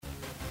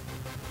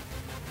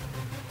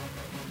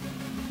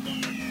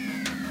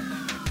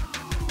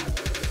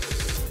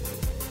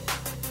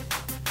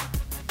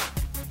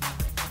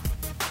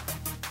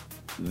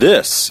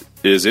This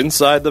is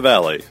Inside the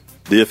Valley,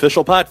 the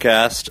official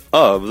podcast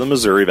of the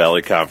Missouri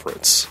Valley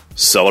Conference,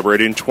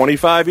 celebrating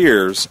 25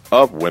 years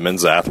of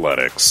women's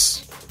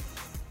athletics.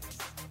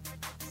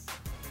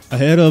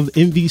 Ahead of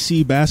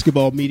MVC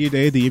Basketball Media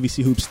Day, the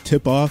MVC Hoops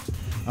tip-off,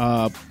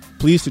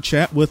 pleased to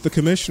chat with the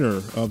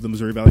commissioner of the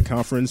Missouri Valley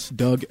Conference,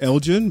 Doug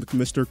Elgin.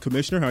 Mr.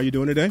 Commissioner, how are you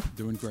doing today?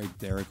 Doing great,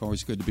 Derek.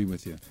 Always good to be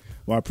with you.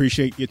 Well, I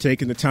appreciate you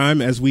taking the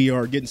time as we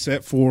are getting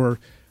set for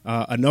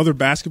another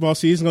basketball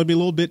season. Going to be a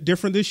little bit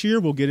different this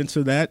year. We'll get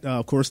into that.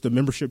 Of course, the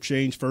membership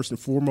change first and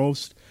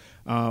foremost.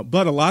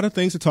 But a lot of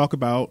things to talk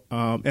about,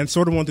 and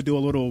sort of want to do a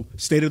little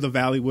State of the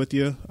Valley with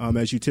you,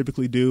 as you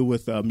typically do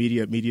with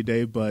Media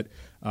Day. But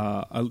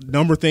a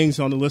number of things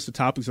on the list of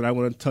topics that I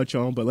want to touch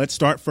on. But let's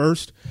start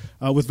first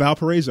with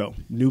Valparaiso,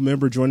 new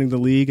member joining the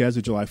league as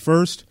of July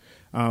 1st.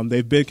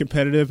 They've been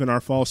competitive in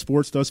our fall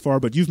sports thus far,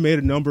 but you've made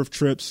a number of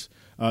trips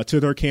to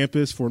their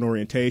campus for an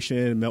orientation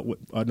and met with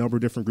a number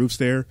of different groups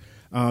there.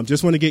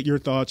 Just want to get your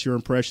thoughts, your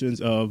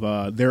impressions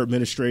of their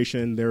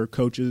administration, their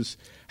coaches,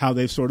 how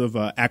they've sort of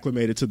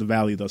acclimated to the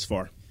Valley thus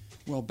far.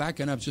 Well,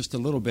 backing up just a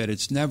little bit,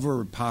 it's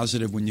never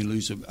positive when you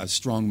lose a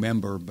strong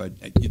member, but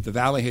the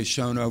Valley has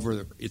shown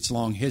over its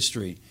long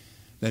history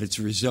that it's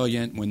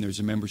resilient when there's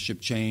a membership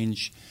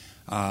change.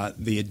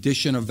 The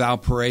addition of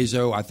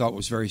Valparaiso I thought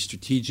was very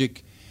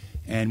strategic,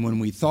 and when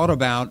we thought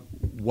about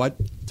what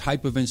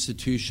type of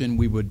institution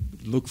we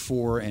would look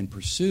for and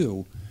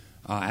pursue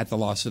at the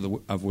loss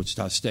of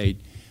Wichita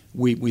State,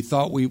 we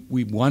thought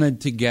we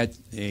wanted to get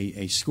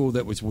a school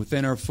that was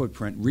within our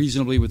footprint,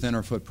 reasonably within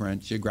our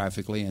footprint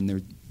geographically, and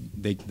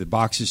the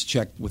boxes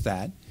checked with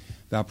that.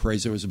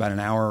 Valparaiso is about an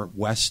hour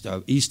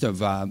east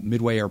of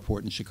Midway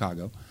Airport in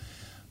Chicago.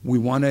 We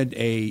wanted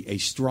a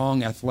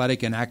strong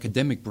athletic and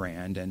academic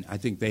brand, and I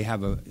think they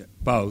have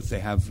both.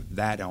 They have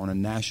that on a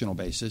national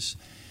basis.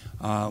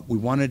 We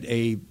wanted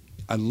a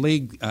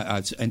league,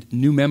 a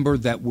new member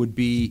that would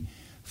be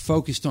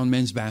focused on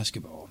men's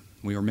basketball.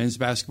 We are a men's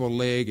basketball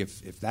league.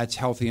 If that's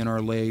healthy in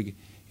our league,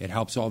 it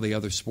helps all the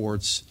other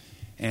sports.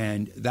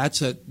 And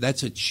that's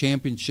a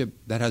championship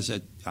that has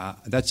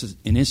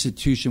an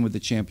institution with a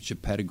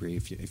championship pedigree.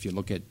 If you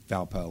look at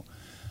Valpo,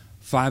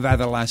 5 out of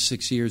the last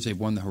 6 years they've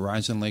won the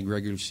Horizon League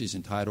regular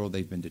season title.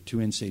 They've been to 2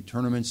 NCAA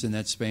tournaments in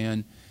that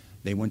span.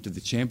 They went to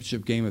the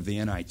championship game of the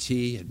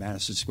NIT at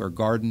Madison Square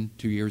Garden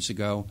 2 years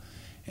ago.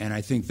 And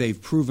I think they've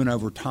proven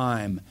over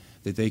time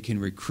that they can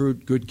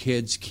recruit good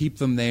kids, keep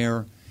them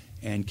there,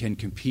 and can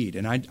compete.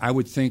 And I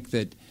would think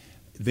that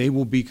they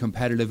will be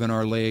competitive in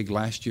our league.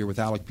 Last year with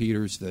Alec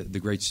Peters, the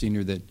great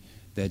senior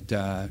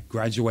that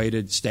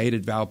graduated, stayed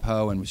at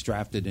Valpo, and was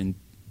drafted in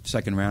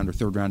second round or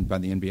third round by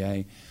the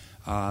NBA.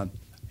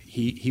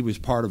 He was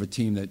part of a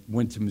team that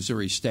went to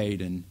Missouri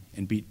State and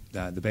beat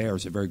the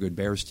Bears, a very good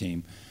Bears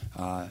team,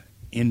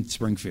 in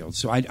Springfield.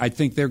 So I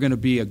think they're going to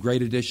be a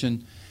great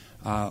addition.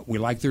 We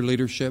like their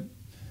leadership.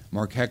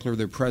 Mark Heckler,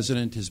 their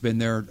president, has been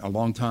there a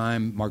long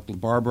time. Mark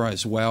LaBarbera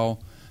as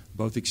well,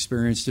 both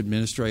experienced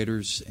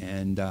administrators.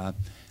 And I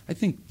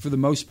think for the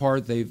most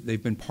part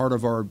they've been part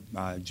of our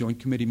joint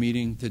committee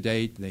meeting to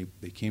date.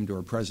 They came to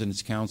our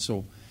president's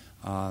council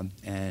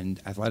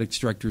and athletics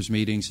directors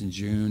meetings in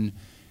June.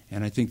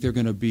 And I think they're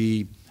going to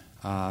be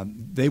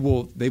they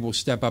will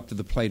step up to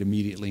the plate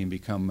immediately and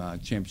become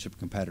championship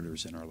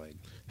competitors in our league.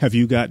 Have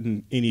you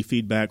gotten any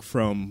feedback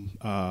from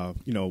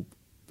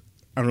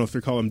I don't know if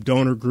they call them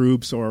donor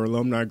groups or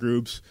alumni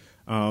groups,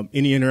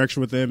 any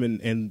interaction with them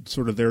and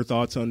sort of their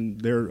thoughts on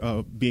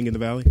their being in the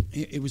Valley?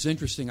 It was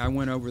interesting. I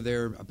went over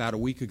there about a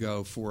week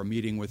ago for a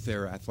meeting with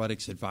their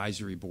athletics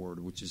advisory board,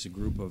 which is a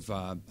group of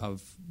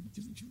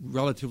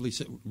relatively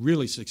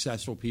really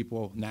successful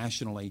people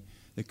nationally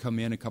that come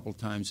in a couple of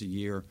times a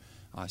year,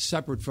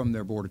 separate from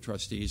their board of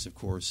trustees, of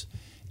course.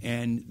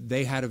 And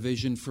they had a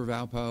vision for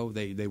Valpo.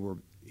 They were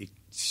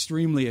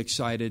extremely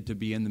excited to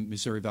be in the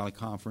Missouri Valley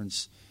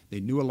Conference. They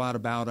knew a lot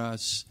about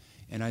us,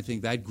 and I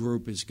think that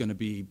group is going to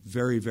be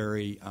very,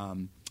 very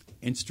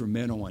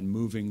instrumental in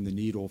moving the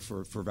needle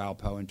for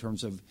Valpo in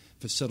terms of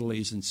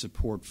facilities and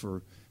support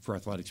for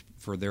athletics,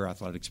 for their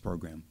athletics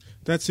program.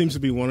 That seems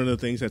to be one of the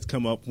things that's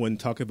come up when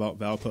talking about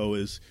Valpo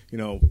is,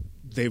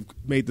 they've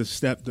made the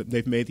step that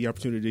they've made the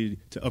opportunity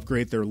to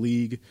upgrade their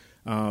league.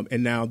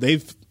 And now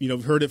they've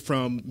heard it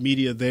from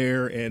media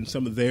there and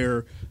some of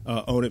their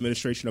own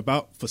administration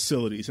about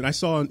facilities. And I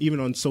saw even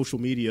on social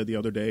media the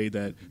other day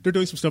that they're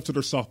doing some stuff to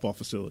their softball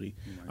facility.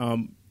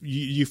 Right.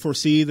 You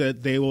foresee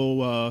that they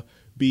will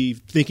be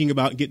thinking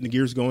about getting the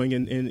gears going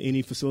in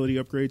any facility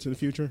upgrades in the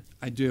future?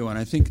 I do, and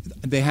I think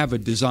they have a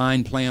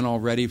design plan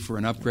already for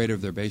an upgrade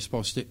of their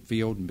baseball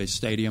field and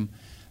stadium.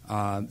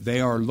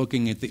 They are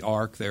looking at the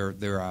ARC,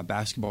 their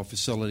basketball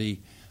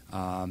facility.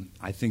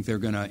 I think they're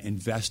going to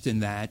invest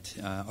in that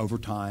over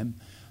time.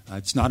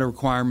 It's not a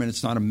requirement.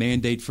 It's not a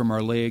mandate from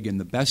our league. And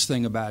the best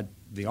thing about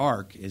the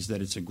ARC is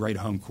that it's a great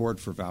home court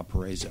for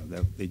Valparaiso.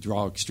 They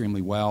draw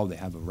extremely well. They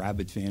have a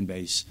rabid fan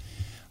base.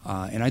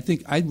 And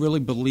I really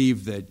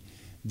believe that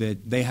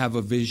they have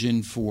a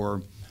vision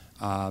for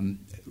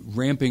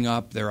ramping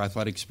up their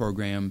athletics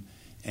program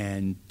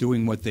and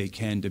doing what they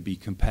can to be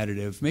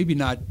competitive. Maybe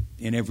not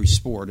in every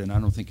sport, and I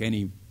don't think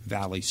any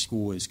Valley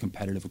school is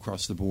competitive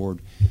across the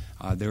board.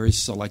 There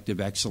is selective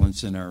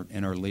excellence in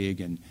our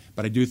league,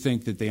 but I do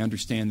think that they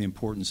understand the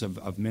importance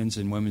of men's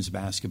and women's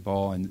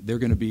basketball, and they're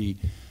going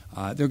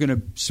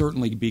to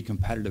certainly be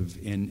competitive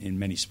in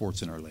many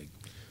sports in our league.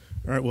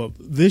 All right, well,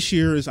 this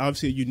year is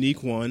obviously a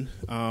unique one,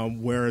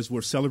 whereas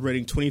we're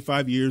celebrating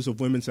 25 years of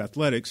women's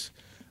athletics.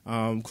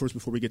 Of course,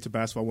 before we get to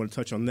basketball, I want to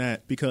touch on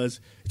that because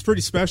it's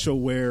pretty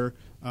special where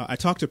I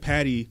talked to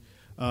Patty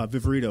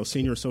Viverito,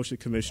 Senior Associate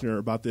Commissioner,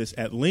 about this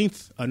at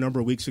length a number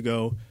of weeks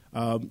ago,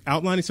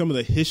 outlining some of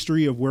the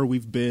history of where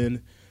we've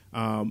been,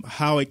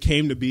 how it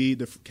came to be,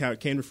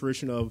 came to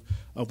fruition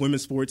of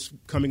women's sports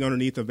coming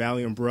underneath the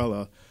Valley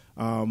umbrella.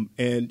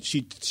 And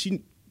she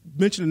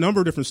mentioned a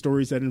number of different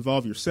stories that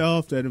involve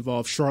yourself, that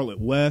involve Charlotte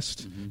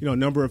West, a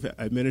number of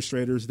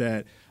administrators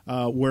that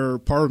were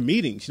part of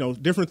meetings,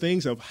 different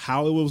things of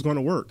how it was going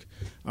to work.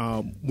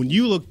 When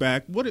you look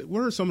back, what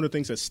are some of the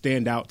things that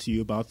stand out to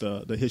you about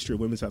the history of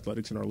women's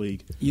athletics in our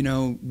league?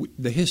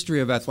 The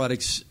history of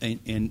athletics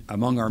in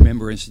among our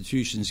member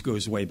institutions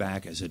goes way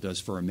back, as it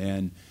does for our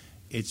men.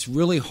 It's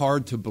really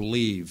hard to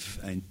believe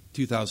in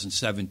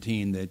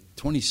 2017 that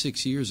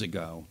 26 years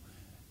ago,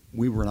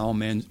 we were an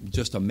all-men,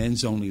 just a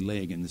men's-only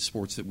league in the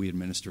sports that we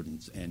administered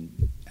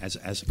and as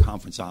a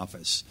conference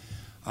office.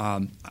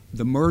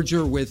 The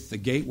merger with the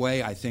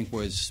Gateway, I think,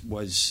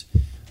 was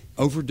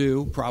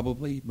overdue,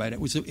 probably, but it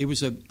was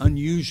an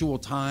unusual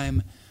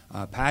time.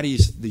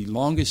 Patty's the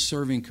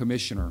longest-serving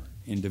commissioner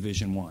in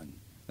Division I.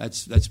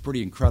 That's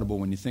pretty incredible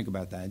when you think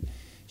about that.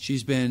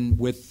 She's been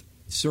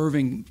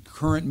serving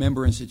current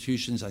member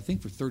institutions, I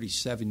think, for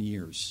 37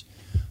 years.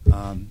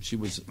 She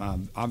was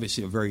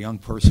obviously a very young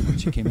person when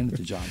she came into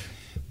the job.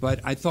 But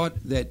I thought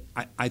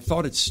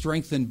it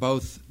strengthened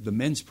both the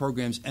men's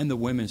programs and the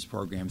women's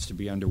programs to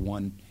be under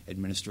one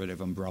administrative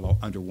umbrella,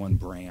 under one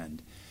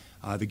brand.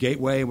 The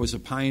Gateway was a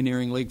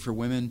pioneering league for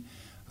women.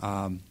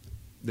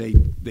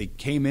 They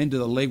came into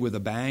the league with a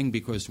bang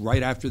because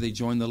right after they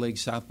joined the league,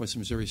 Southwest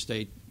Missouri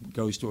State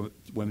goes to a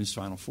women's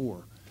Final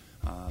Four,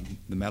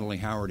 the Medley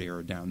Howard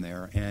era down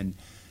there. And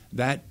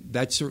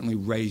that certainly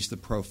raised the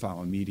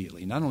profile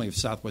immediately, not only of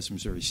Southwest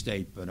Missouri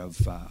State, but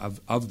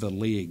of the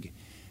league.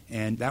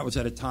 And that was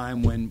at a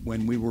time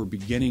when we were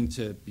beginning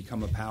to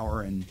become a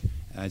power and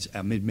as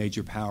a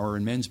mid-major power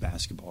in men's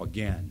basketball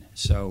again.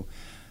 So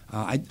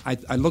I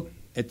look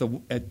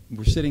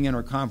we're sitting in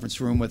our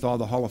conference room with all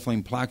the Hall of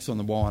Fame plaques on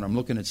the wall, and I'm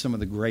looking at some of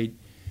the great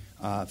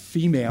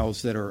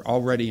females that are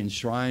already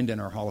enshrined in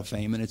our Hall of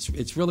Fame, and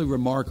it's really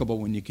remarkable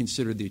when you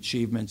consider the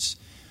achievements.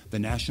 The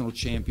national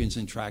champions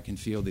in track and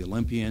field, the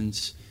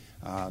Olympians,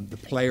 the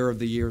player of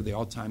the year, the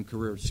all-time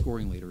career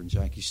scoring leader in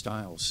Jackie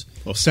Stiles.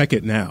 Well,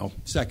 second now.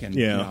 Second,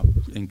 yeah.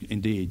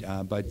 Indeed.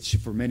 But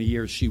for many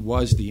years, she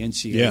was the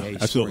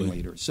NCAA scoring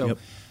leader. So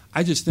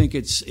I just think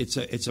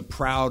it's a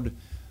proud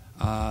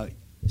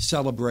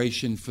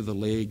celebration for the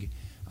league.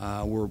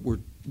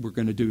 We're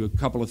going to do a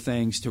couple of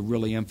things to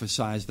really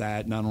emphasize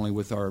that, not only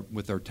with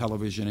our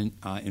television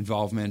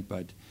involvement,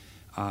 but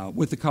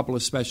with a couple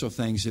of special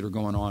things that are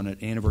going on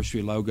at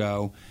Anniversary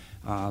Logo,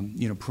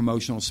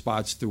 promotional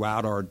spots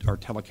throughout our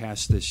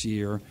telecast this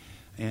year,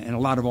 and a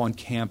lot of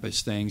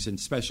on-campus things and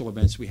special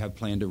events we have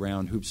planned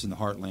around Hoops in the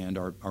Heartland,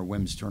 our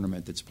women's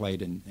tournament that's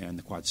played in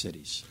the Quad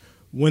Cities.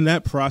 When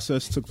that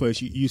process took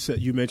place,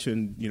 you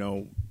mentioned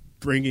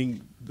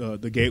bringing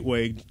the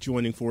Gateway,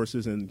 joining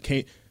forces, and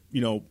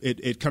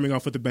it coming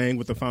off with a bang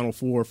with the Final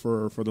Four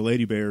for the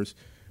Lady Bears.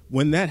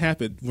 When that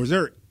happened, was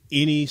there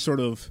any sort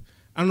of,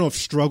 I don't know if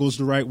struggle is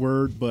the right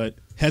word, but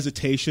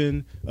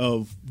hesitation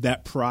of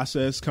that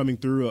process coming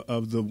through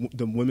of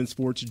the women's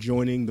sports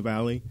joining the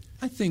Valley?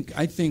 I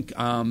think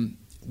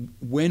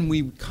when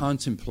we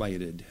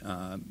contemplated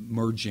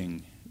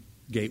merging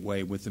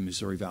Gateway with the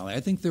Missouri Valley, I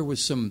think there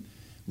was some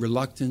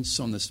reluctance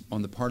on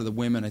the part of the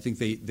women. I think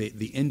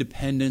the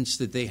independence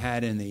that they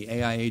had in the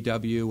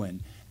AIAW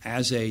and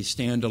as a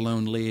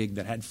standalone league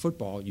that had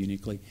football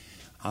uniquely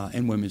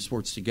and women's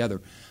sports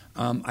together,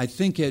 I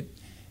think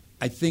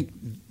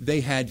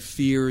they had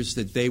fears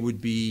that they would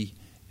be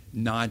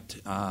not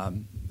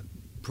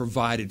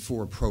provided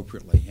for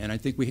appropriately, and I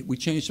think we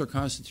changed our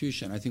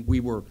constitution. I think we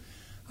were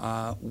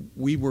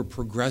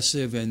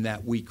progressive in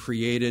that we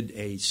created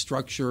a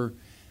structure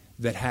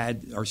that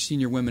had our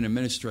senior women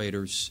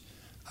administrators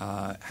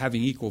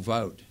having equal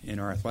vote in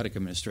our athletic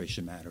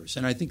administration matters,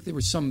 and I think there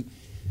was some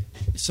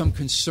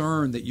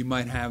concern that you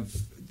might have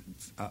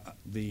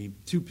the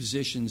two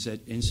positions at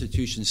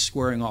institutions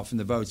squaring off in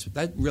the votes. But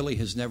that really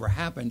has never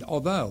happened,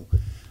 although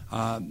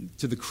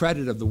to the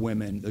credit of the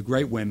women, the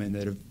great women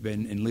that have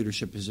been in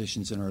leadership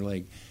positions in our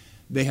league,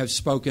 they have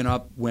spoken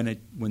up when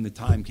the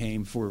time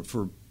came for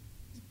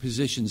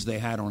positions they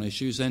had on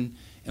issues, and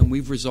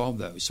we've resolved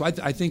those. So I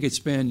think it's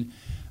been,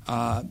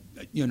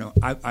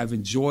 I've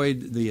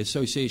enjoyed the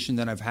association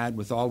that I've had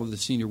with all of the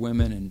senior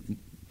women and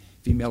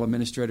female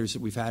administrators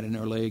that we've had in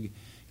our league,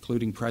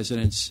 including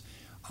presidents.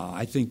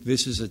 I think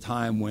this is a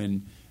time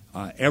when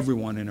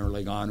everyone in our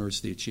league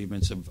honors the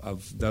achievements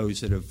of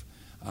those that have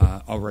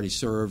already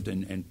served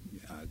and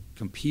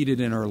competed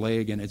in our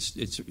league, and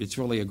it's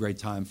really a great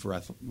time for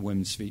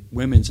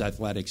women's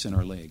athletics in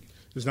our league.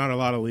 There's not a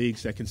lot of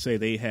leagues that can say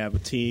they have a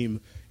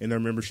team in their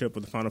membership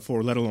with the Final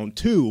Four, let alone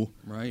two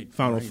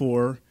Final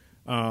Four.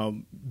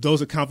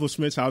 Those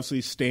accomplishments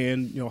obviously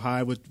stand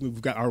high.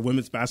 We've got our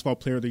Women's Basketball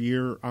Player of the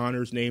Year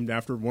honors named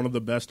after one of the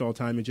best all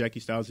time in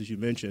Jackie Stiles, as you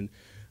mentioned.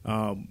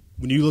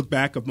 When you look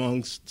back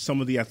amongst some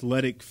of the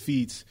athletic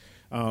feats,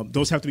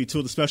 those have to be two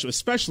of the special,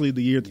 especially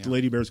the year that the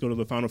Lady Bears go to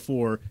the Final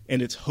Four,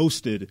 and it's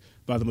hosted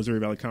by the Missouri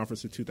Valley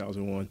Conference in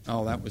 2001.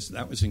 Oh, that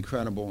was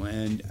incredible.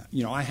 And,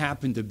 I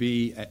happened to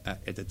be,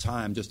 at the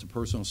time, just a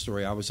personal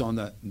story, I was on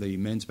the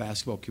men's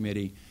basketball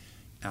committee.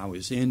 I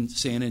was in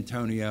San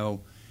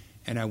Antonio,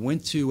 and I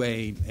went to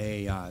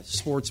a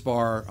sports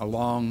bar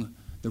along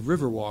the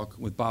Riverwalk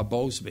with Bob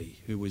Bowlesby,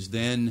 who was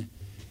then,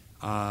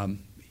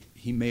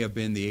 he may have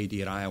been the AD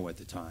at Iowa at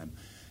the time.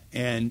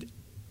 And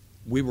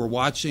we were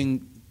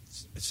watching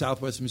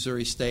Southwest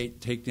Missouri State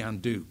take down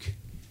Duke.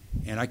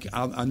 And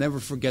I'll never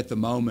forget the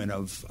moment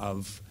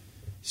of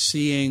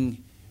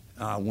seeing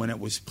when it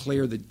was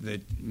clear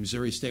that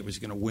Missouri State was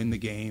going to win the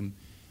game,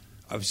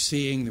 of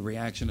seeing the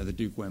reaction of the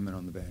Duke women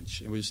on the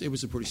bench. It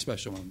was a pretty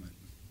special moment.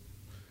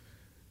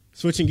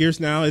 Switching gears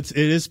now, it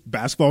is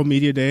basketball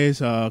media days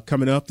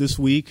coming up this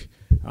week.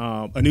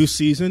 A new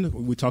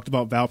season. We talked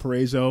about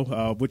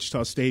Valparaiso,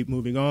 Wichita State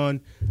moving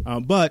on,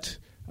 but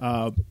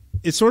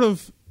it's sort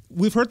of,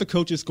 we've heard the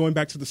coaches going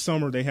back to the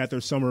summer. They had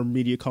their summer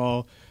media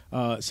call,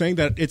 saying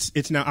that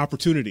it's now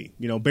opportunity.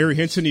 Barry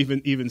Henson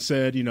even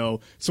said,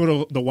 sort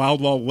of the Wild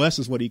Wild West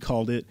is what he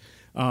called it.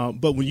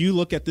 But when you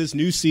look at this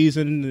new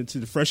season, it's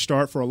a fresh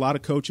start for a lot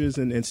of coaches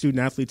and student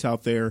athletes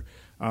out there.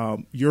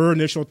 Your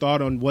initial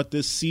thought on what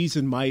this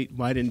season might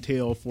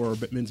entail for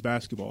men's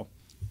basketball?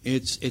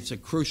 It's a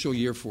crucial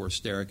year for us,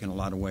 Derek, in a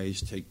lot of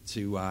ways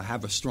to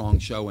have a strong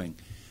showing.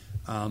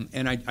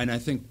 And I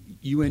think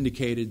you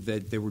indicated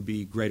that there would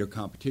be greater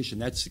competition.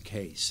 That's the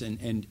case.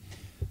 And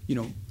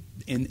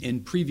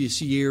in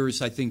previous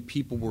years, I think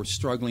people were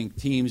struggling,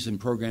 teams and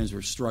programs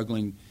were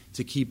struggling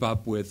to keep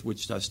up with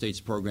Wichita State's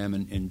program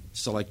in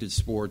selected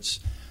sports.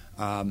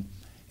 And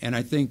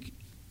I think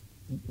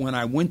when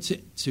I went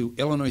to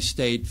Illinois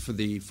State for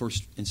the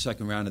first and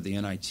second round of the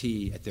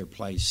NIT at their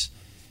place,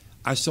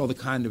 I saw the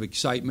kind of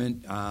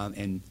excitement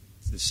and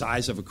the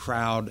size of a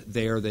crowd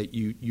there that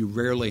you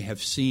rarely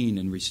have seen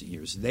in recent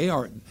years.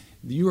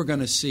 You are going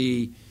to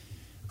see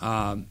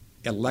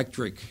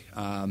electric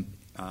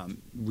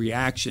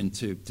reaction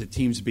to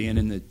teams being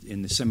in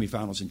the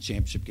semifinals and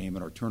championship game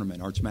at our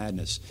tournament, Arch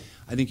Madness.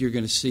 I think you're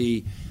going to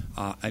see,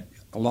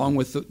 along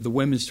with the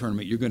women's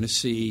tournament, you're going to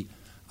see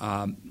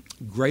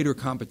greater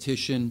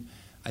competition.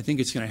 I think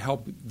it's going to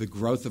help the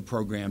growth of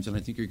programs, and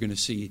I think you're going to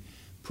see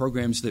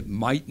programs that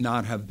might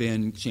not have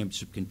been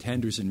championship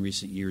contenders in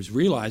recent years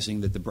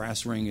realizing that the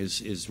brass ring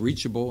is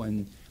reachable,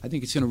 and I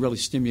think it's going to really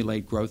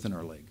stimulate growth in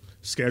our league.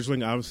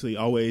 Scheduling, obviously,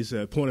 always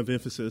a point of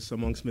emphasis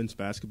amongst men's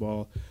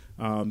basketball.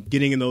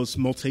 Getting in those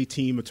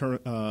multi-team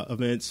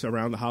events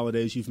around the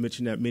holidays, you've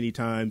mentioned that many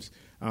times.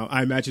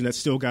 I imagine that's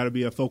still got to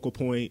be a focal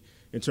point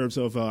in terms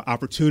of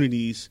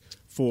opportunities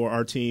for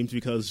our teams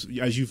because,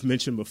 as you've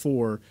mentioned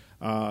before,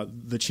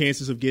 the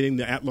chances of getting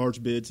the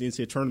at-large bids in the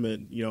NCAA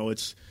tournament,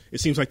 it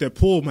seems like that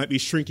pool might be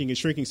shrinking and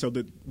shrinking, so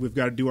that we've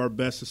got to do our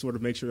best to sort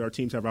of make sure that our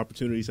teams have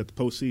opportunities at the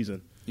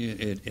postseason.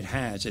 It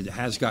has. It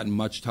has gotten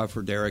much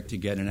tougher, Derek, to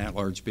get an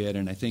at-large bid,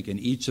 and I think in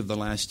each of the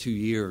last 2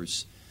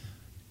 years,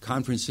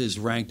 conferences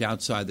ranked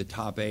outside the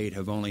top 8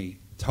 have only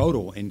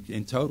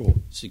in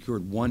total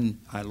secured one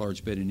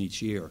at-large bid in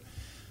each year.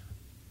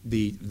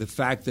 The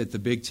fact that the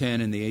Big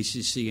Ten and the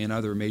ACC and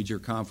other major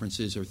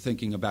conferences are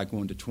thinking about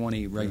going to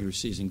 20 regular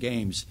season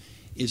games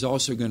is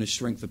also going to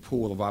shrink the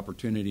pool of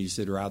opportunities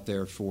that are out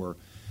there for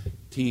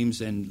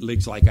teams and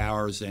leagues like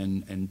ours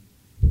and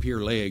peer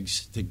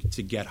leagues to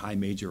get high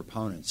major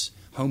opponents,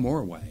 home or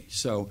away.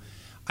 So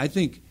I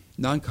think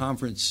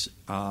non-conference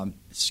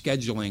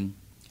scheduling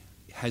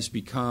has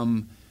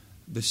become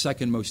the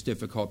second most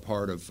difficult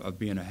part of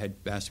being a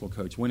head basketball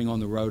coach. Winning on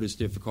the road is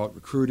difficult.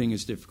 Recruiting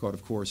is difficult,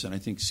 of course, and I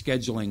think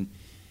scheduling,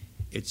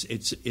 it's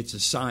a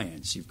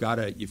science. You've got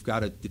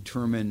to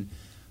determine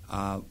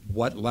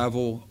what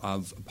level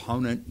of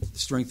opponent,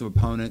 strength of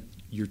opponent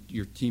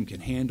your team can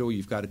handle.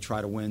 You've got to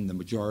try to win the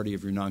majority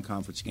of your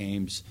non-conference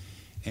games,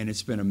 and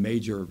it's been a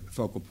major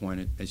focal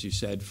point, as you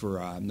said, for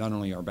not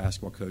only our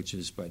basketball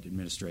coaches but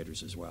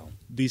administrators as well.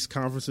 These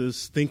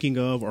conferences thinking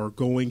of or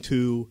going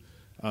to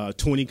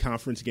 20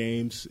 conference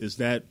games, is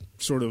that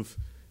sort of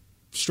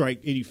strike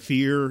any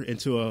fear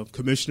into a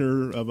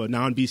commissioner of a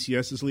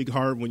non-BCS's league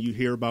heart when you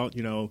hear about,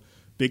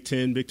 Big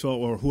 10, Big 12,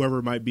 or whoever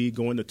it might be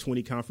going to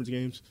 20 conference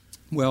games?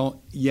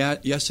 Well,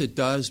 yes, it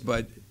does,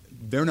 but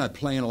they're not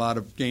playing a lot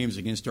of games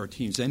against our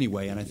teams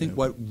anyway, and I think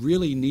what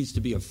really needs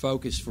to be a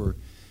focus for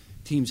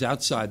teams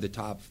outside the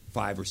top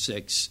 5 or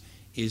 6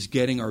 is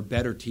getting our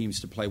better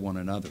teams to play one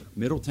another.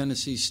 Middle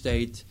Tennessee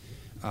State,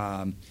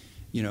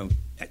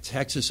 at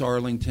Texas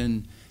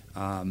Arlington,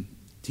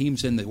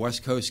 teams in the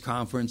West Coast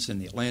Conference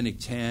and the Atlantic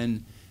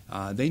 10,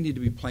 They need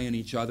to be playing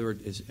each other,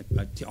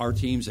 our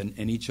teams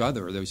and each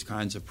other, those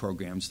kinds of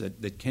programs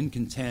that can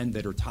contend,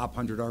 that are top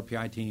 100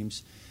 RPI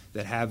teams,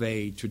 that have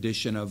a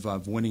tradition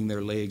of winning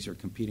their leagues or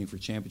competing for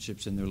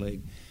championships in their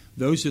league.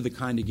 Those are the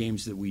kind of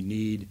games that we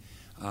need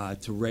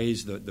to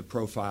raise the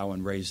profile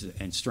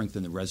and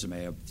strengthen the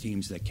resume of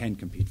teams that can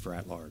compete for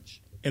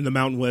at-large. And the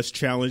Mountain West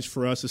Challenge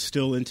for us is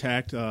still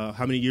intact. How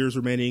many years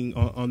remaining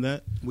on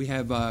that? We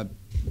have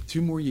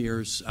 2 more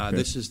years. Okay.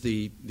 This is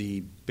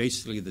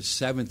basically the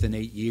 7th and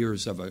 8th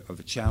years of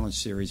a challenge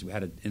series. We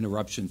had an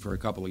interruption for a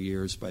couple of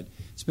years, but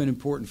it's been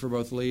important for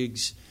both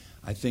leagues.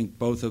 I think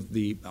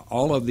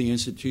all of the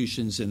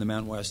institutions in the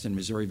Mountain West and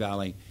Missouri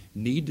Valley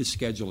need to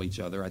schedule each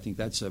other. I think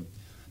that's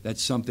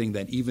something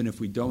that, even if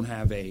we don't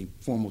have a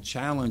formal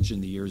challenge in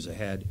the years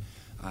ahead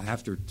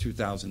after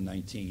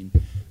 2019,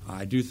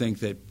 I do think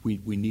that we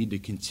need to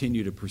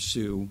continue to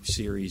pursue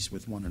series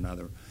with one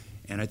another,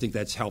 and I think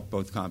that's helped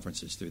both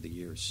conferences through the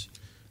years.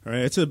 All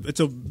right, it's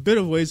a bit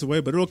of ways away,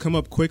 but it'll come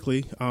up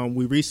quickly.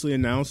 We recently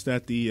announced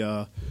that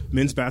the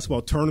men's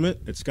basketball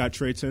tournament at Scott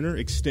Trade Center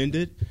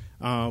extended.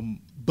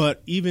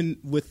 But even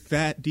with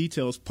that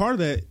details, part of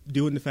that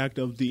due in the fact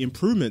of the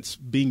improvements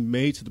being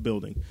made to the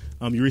building.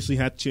 You recently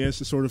had the chance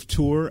to sort of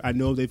tour. I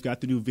know they've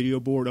got the new video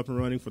board up and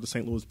running for the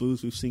St. Louis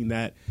Blues. We've seen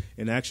that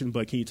in action.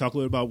 But can you talk a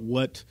little about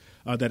what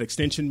that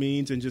extension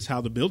means and just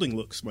how the building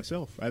looks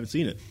myself? I haven't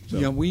seen it. So.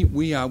 Yeah,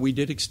 we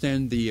did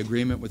extend the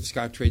agreement with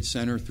Scott Trade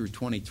Center through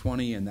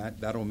 2020, and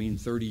that'll mean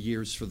 30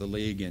 years for the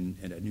league and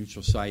a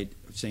neutral site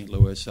of St.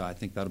 Louis. I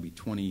think that'll be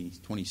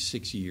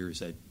 26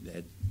 years at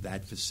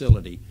that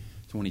facility.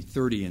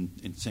 2030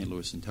 in St.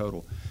 Louis in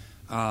total.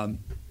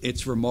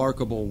 It's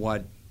remarkable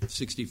what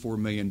 $64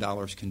 million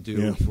can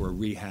do for a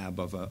rehab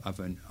of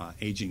an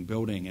aging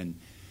building. And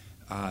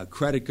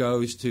credit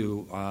goes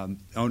to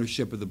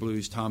ownership of the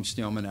Blues, Tom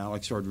Stillman,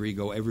 Alex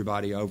Rodrigo,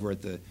 everybody over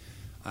at the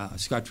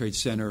Scott Trade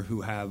Center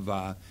who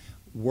have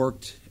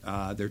worked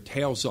their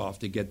tails off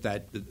to get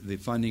the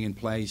funding in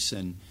place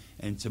and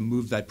to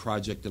move that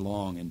project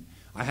along. And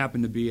I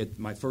happened to be at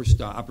my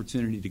first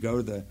opportunity to go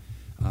to the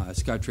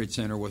Scott Trade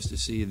Center was to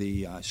see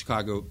the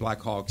Chicago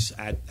Blackhawks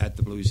at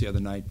the Blues the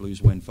other night.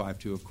 Blues win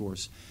 5-2, of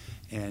course.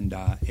 And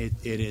it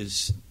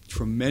is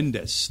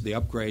tremendous, the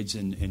upgrades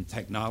in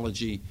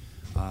technology,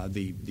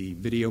 the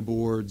video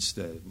boards,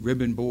 the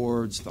ribbon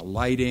boards, the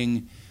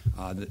lighting,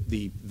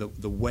 the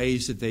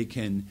ways that they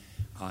can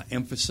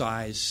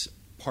emphasize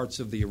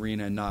parts of the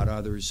arena and not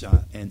others,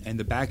 and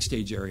the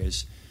backstage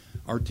areas.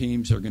 Our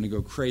teams are going to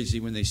go crazy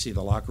when they see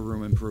the locker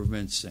room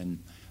improvements,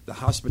 and the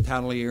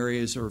hospitality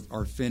areas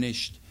are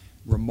finished.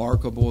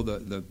 Remarkable,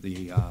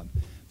 the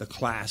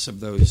class of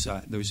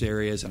those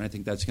areas, and I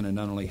think that's going to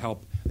not only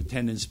help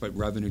attendance but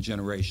revenue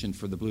generation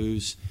for the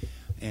Blues.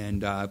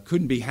 And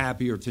couldn't be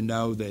happier to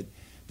know that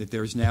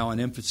there's now an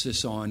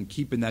emphasis on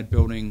keeping that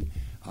building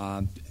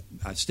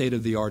a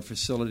state-of-the-art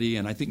facility.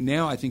 And I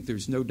think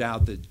there's no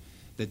doubt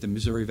that the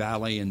Missouri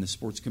Valley and the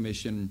Sports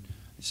Commission,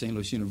 St.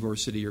 Louis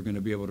University, are going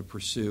to be able to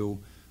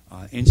pursue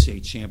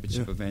NCAA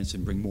championship events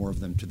and bring more of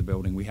them to the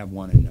building. We have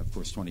one in, of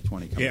course,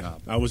 2020 coming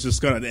up. I was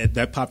just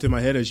that popped in my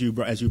head as you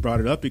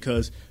brought it up,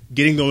 because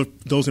getting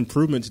those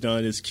improvements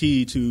done is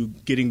key to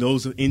getting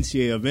those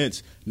NCAA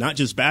events. Not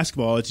just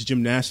basketball, it's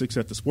gymnastics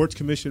that the Sports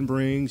Commission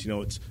brings.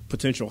 It's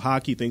potential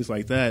hockey, things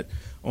like that,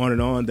 on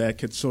and on, that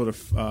could sort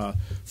of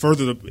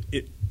further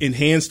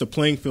enhance the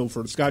playing field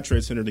for the Scott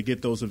Trade Center to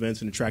get those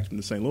events and attract them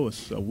to St. Louis.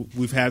 So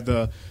we've had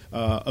the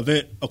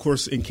event, of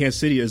course, in Kansas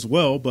City as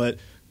well, but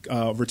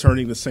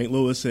returning to St.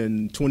 Louis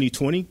in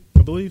 2020,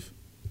 I believe.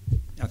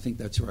 I think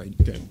that's right.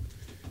 Okay.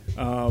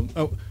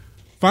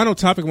 Final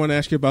topic I want to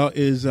ask you about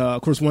is,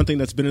 of course, one thing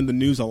that's been in the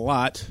news a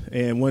lot,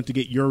 and wanted to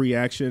get your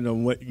reaction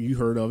on what you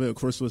heard of it. Of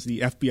course, was the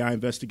FBI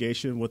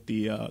investigation with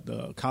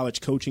the college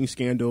coaching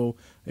scandal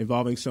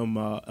involving some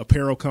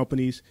apparel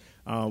companies.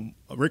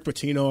 Rick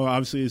Pitino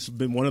obviously has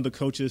been one of the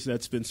coaches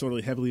that's been sort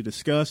of heavily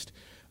discussed.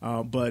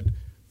 But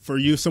for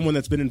you, someone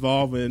that's been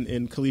involved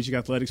in collegiate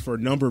athletics for a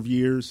number of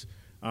years,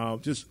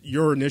 just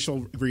your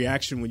initial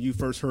reaction when you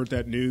first heard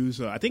that news.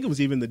 I think it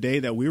was even the day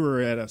that we were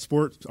at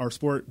our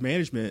sport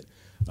management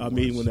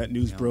meeting when that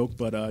news broke,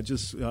 but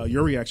just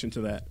your reaction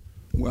to that.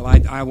 Well,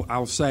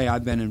 I'll say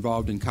I've been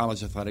involved in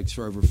college athletics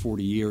for over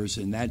 40 years,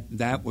 and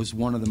that was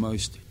one of the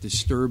most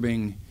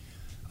disturbing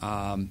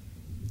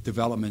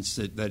developments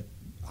that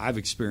I've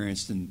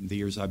experienced in the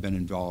years I've been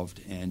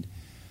involved. And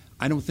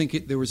I don't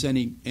think there was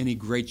any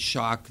great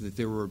shock that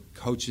there were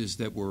coaches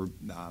that were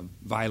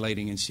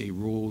violating NCAA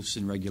rules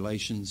and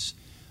regulations.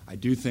 I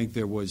do think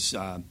there was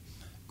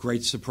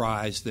great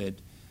surprise that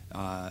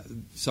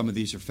some of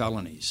these are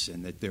felonies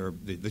and that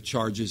the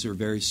charges are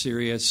very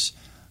serious.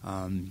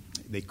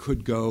 They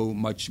could go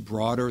much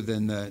broader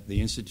than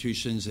the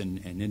institutions and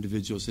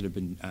individuals that have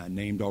been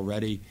named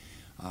already.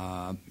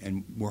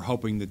 And we're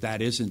hoping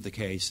that isn't the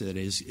case, that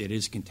it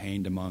is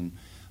contained among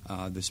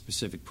the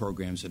specific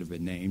programs that have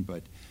been named.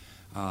 But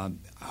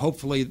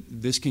hopefully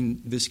this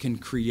can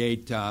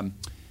create a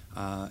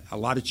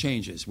lot of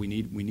changes. We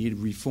need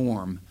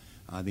reform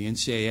The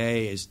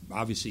NCAA is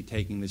obviously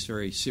taking this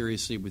very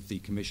seriously with the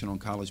Commission on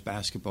College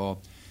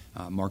Basketball.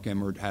 Mark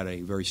Emmert had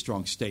a very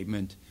strong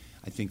statement.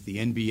 I think the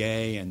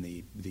NBA and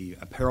the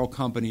apparel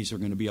companies are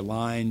going to be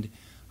aligned,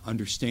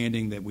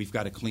 understanding that we've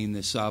got to clean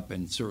this up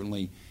and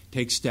certainly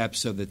take steps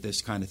so that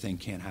this kind of thing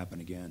can't happen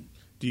again.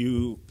 Do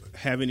you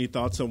have any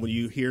thoughts on when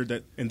you hear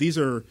that? And these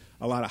are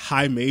a lot of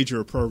high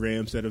major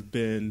programs that have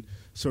been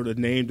sort of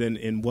named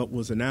in what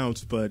was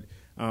announced, but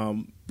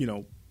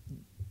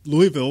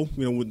Louisville,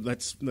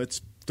 let's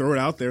throw it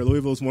out there.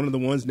 Louisville is one of the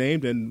ones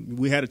named, and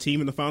we had a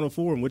team in the Final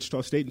Four in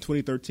Wichita State in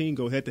 2013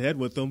 go head-to-head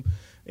with them.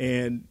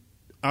 And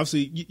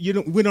obviously,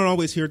 we don't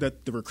always hear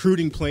that the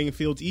recruiting playing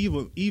field's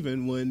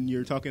even when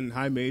you're talking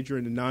high major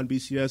in a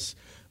non-BCS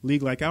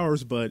league like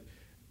ours, but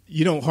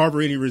you don't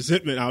harbor any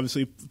resentment,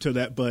 obviously, to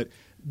that. But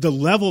the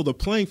level of the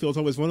playing field is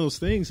always one of those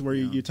things where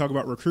you talk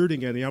about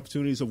recruiting and the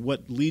opportunities of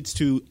what leads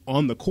to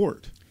on the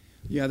court.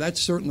 Yeah,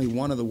 that's certainly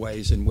one of the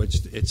ways in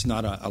which it's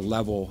not a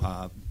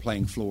level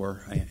playing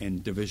floor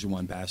in Division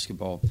I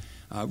basketball.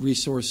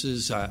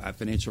 Resources,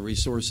 financial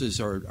resources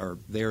are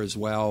there as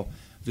well,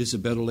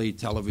 visibility,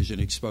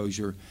 television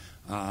exposure.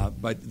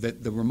 But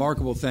the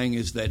remarkable thing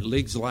is that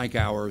leagues like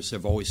ours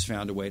have always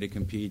found a way to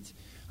compete.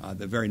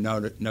 The very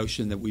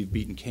notion that we've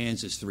beaten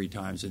Kansas 3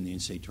 times in the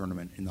NCAA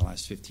tournament in the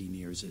last 15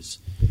 years is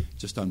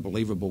just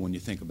unbelievable when you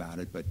think about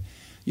it. But,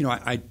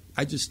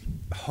 I just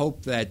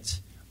hope that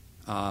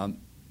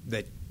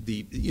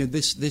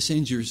this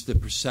injures the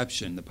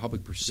perception, the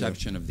public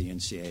perception of the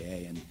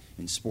NCAA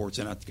in sports.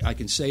 And I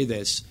can say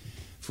this,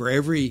 for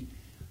every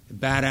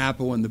bad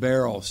apple in the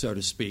barrel, so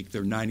to speak,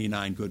 there are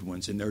 99 good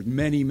ones. And there are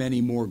many, many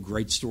more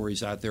great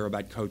stories out there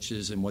about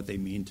coaches and what they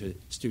mean to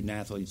student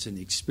athletes and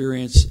the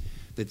experience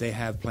that they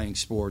have playing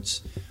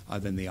sports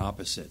than the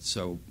opposite.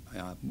 So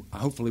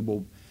hopefully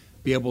we'll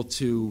be able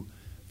to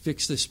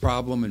fix this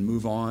problem and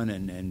move on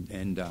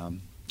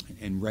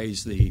and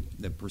raise the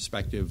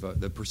perspective,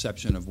 the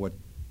perception of what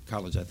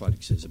college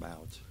athletics is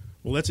about.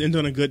 Well, let's end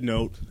on a good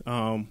note.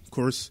 Of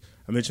course,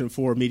 I mentioned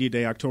before, Media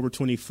Day, October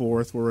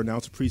 24th, we'll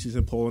announce a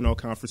preseason poll and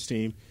all-conference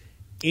team.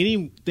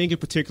 Anything in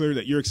particular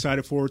that you're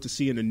excited for to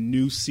see in a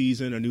new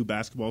season, a new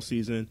basketball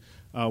season,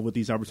 with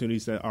these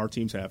opportunities that our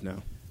teams have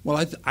now?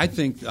 Well, I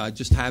think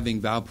just having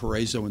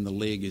Valparaiso in the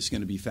league is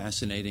going to be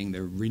fascinating.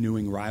 They're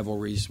renewing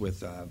rivalries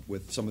with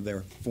some of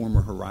their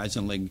former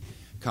Horizon League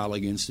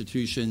colleague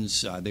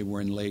institutions. They were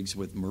in leagues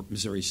with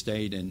Missouri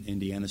State and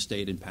Indiana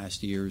State in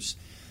past years.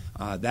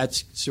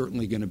 That's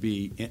certainly going to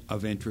be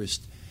of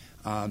interest.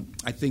 I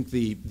think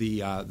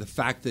the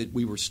fact that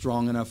we were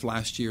strong enough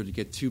last year to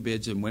get 2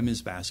 bids in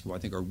women's basketball. I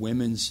think our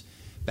women's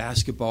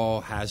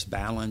basketball has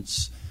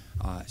balance,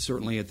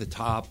 certainly at the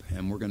top,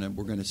 and we're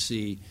going to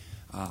see.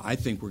 I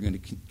think we're going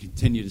to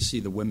continue to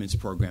see the women's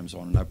programs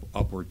on an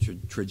upward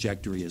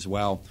trajectory as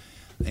well.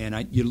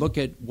 And you look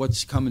at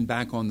what's coming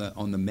back on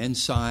the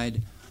men's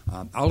side.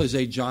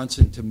 Alize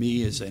Johnson, to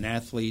me, is an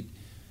athlete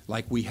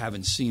like we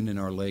haven't seen in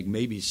our league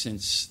maybe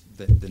since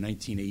the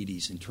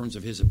 1980s in terms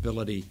of his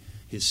ability,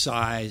 his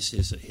size,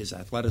 his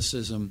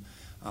athleticism.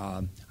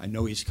 I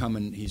know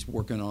he's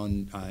working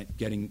on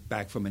getting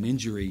back from an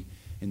injury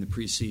in the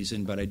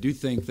preseason, but I do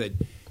think that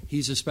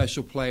he's a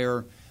special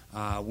player.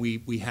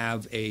 We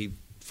have a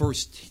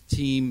first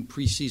team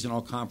preseason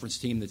all-conference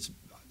team that's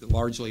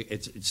largely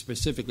it's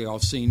specifically all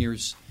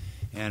seniors,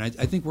 and I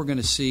think we're going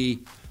to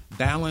see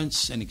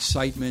balance and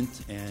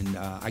excitement, and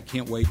I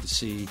can't wait to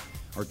see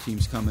our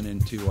teams coming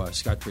into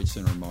Scottrade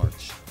Center in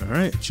March. All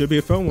right, should be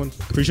a fun one.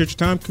 Appreciate your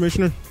time,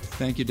 Commissioner.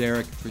 Thank you,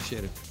 Derek.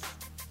 Appreciate it.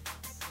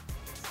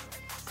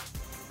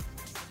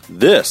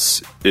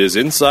 This is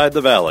Inside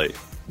the Valley,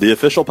 the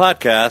official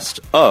podcast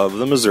of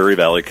the Missouri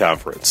Valley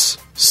Conference,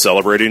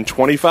 celebrating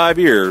 25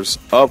 years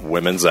of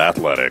women's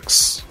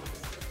athletics.